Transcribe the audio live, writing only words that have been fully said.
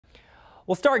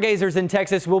Well, stargazers in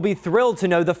Texas will be thrilled to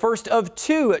know the first of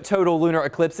 2 total lunar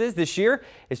eclipses this year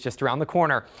is just around the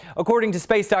corner. According to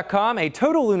space.com, a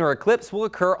total lunar eclipse will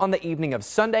occur on the evening of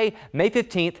Sunday, May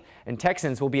 15th, and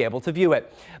Texans will be able to view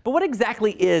it. But what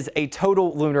exactly is a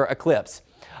total lunar eclipse?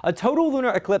 A total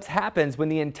lunar eclipse happens when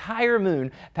the entire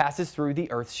moon passes through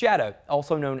the Earth's shadow,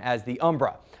 also known as the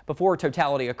umbra. Before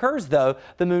totality occurs, though,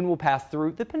 the moon will pass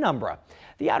through the penumbra,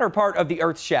 the outer part of the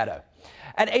Earth's shadow.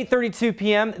 At 8:32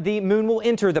 p.m., the moon will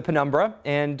enter the penumbra,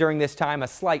 and during this time, a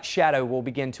slight shadow will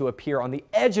begin to appear on the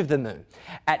edge of the moon.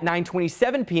 At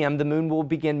 9:27 p.m., the moon will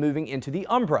begin moving into the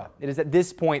umbra. It is at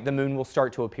this point the moon will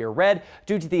start to appear red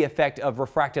due to the effect of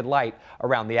refracted light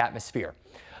around the atmosphere.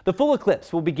 The full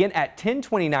eclipse will begin at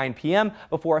 10:29 p.m.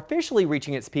 before officially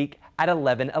reaching its peak at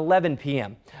 11:11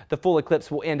 p.m. The full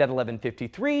eclipse will end at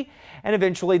 11:53, and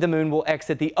eventually the moon will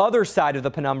exit the other side of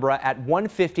the penumbra at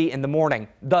 1:50 in the morning,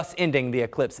 thus ending the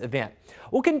eclipse event.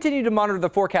 We'll continue to monitor the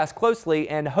forecast closely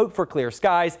and hope for clear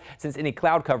skies, since any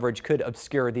cloud coverage could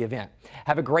obscure the event.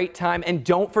 Have a great time, and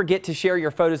don't forget to share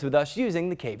your photos with us using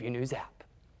the KVUE News app.